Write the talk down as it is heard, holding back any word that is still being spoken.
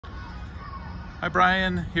Hi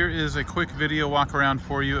Brian, here is a quick video walk around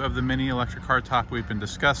for you of the mini electric car top we've been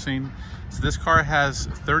discussing. So this car has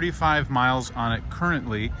 35 miles on it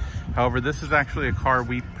currently. However, this is actually a car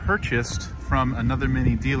we purchased from another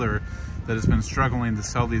mini dealer that has been struggling to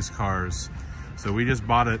sell these cars. So we just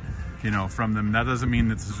bought it, from them. That doesn't mean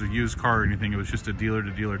that this is a used car or anything. It was just a dealer to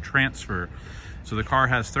dealer transfer. So the car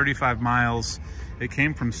has 35 miles. It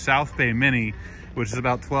came from South Bay Mini, which is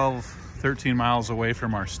about 13 miles away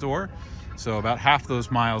from our store. So about half those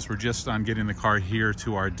miles were just on getting the car here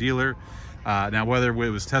to our dealer. Now, whether it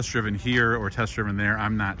was test driven here or test driven there,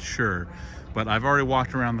 I'm not sure. But I've already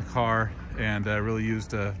walked around the car and really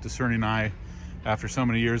used a discerning eye. After so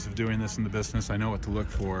many years of doing this in the business, I know what to look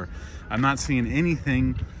for. I'm not seeing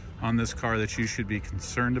anything on this car that you should be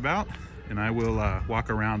concerned about. And I will walk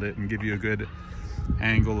around it and give you a good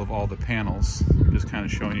angle of all the panels. Just kind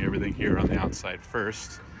of showing you everything here on the outside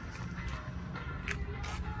first.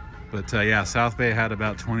 But yeah, South Bay had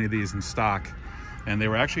about 20 of these in stock, and they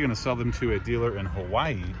were actually going to sell them to a dealer in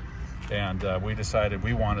Hawaii. And we decided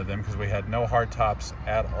we wanted them because we had no hard tops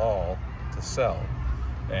at all to sell.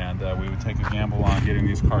 And we would take a gamble on getting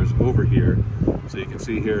these cars over here. So you can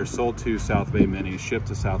see here, sold to South Bay Mini, shipped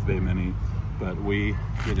to South Bay Mini, but we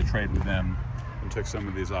did a trade with them and took some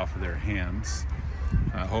of these off of their hands,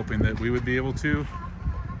 hoping that we would be able to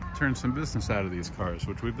turn some business out of these cars,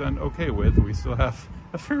 which we've done okay with. We still have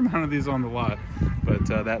a fair amount of these on the lot, but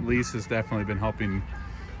that lease has definitely been helping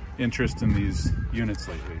interest in these units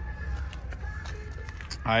lately.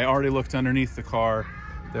 I already looked underneath the car.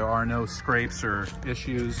 There are no scrapes or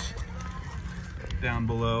issues down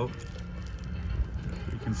below.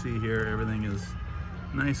 You can see here, everything is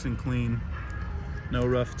nice and clean. No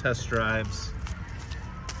rough test drives.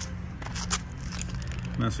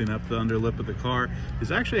 Messing up the underlip of the car.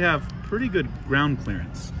 These actually have pretty good ground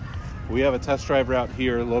clearance. We have a test drive route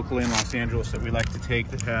here locally in Los Angeles that we like to take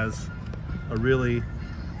that has a really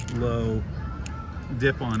low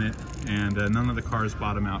dip on it, and none of the cars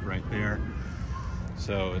bottom out right there.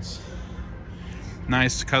 So it's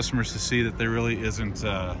nice to customers to see that there really isn't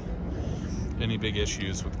any big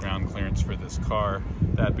issues with ground clearance for this car.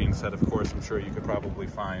 That being said, of course, I'm sure you could probably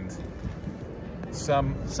find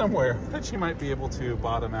somewhere that you might be able to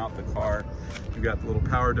bottom out the car. You've got the little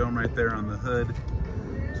power dome right there on the hood.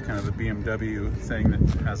 It's kind of a BMW thing that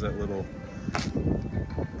has that little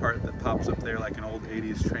part that pops up there like an old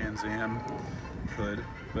 80s Trans Am hood.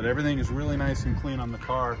 But everything is really nice and clean on the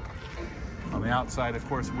car. On the outside, of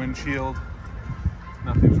course, windshield.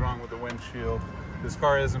 Nothing's wrong with the windshield. This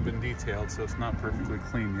car hasn't been detailed, so it's not perfectly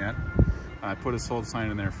clean yet. I put a sold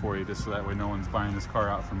sign in there for you just so that way no one's buying this car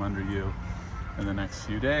out from under you in the next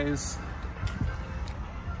few days.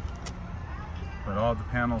 But all the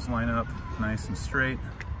panels line up nice and straight.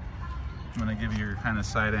 I'm going to give you your kind of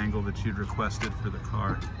side angle that you'd requested for the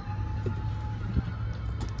car.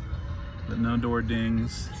 But no door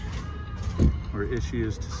dings or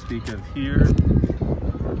issues to speak of here.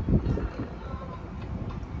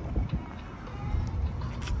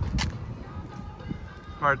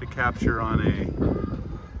 Hard to capture on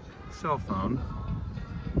a cell phone,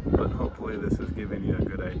 but hopefully this is giving you a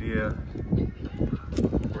good idea.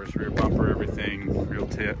 Of course, rear bumper, everything, real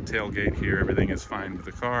tailgate here, everything is fine with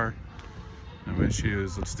the car. No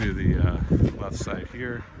issues. Let's do the left side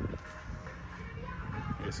here.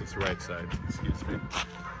 I guess it's the right side, excuse me.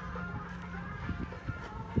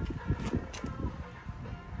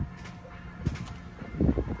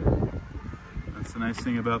 That's the nice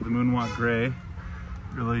thing about the Moonwalk Gray.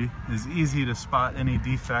 Really is easy to spot any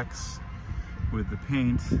defects with the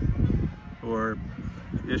paint or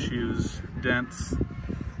issues, dents,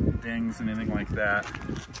 dings, anything like that.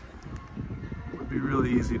 It would be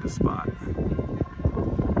really easy to spot.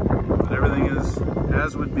 But everything is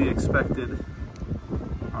as would be expected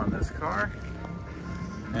on this car.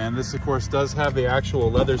 And this, of course, does have the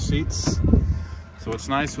actual leather seats. So it's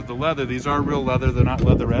nice with the leather. These are real leather. They're not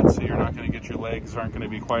leatherette, so you're not going to get your legs aren't going to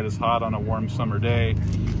be quite as hot on a warm summer day.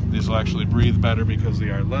 These will actually breathe better because they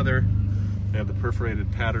are leather. They have the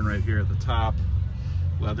perforated pattern right here at the top,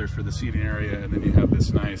 leather for the seating area, and then you have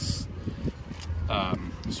this nice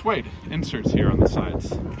suede inserts here on the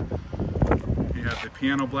sides. You have the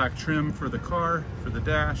piano black trim for the car, for the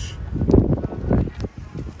dash.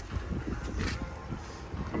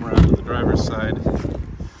 Come around to the driver's side.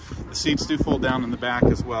 The seats do fold down in the back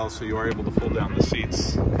as well, so you are able to fold down the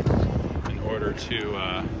seats in order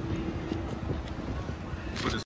to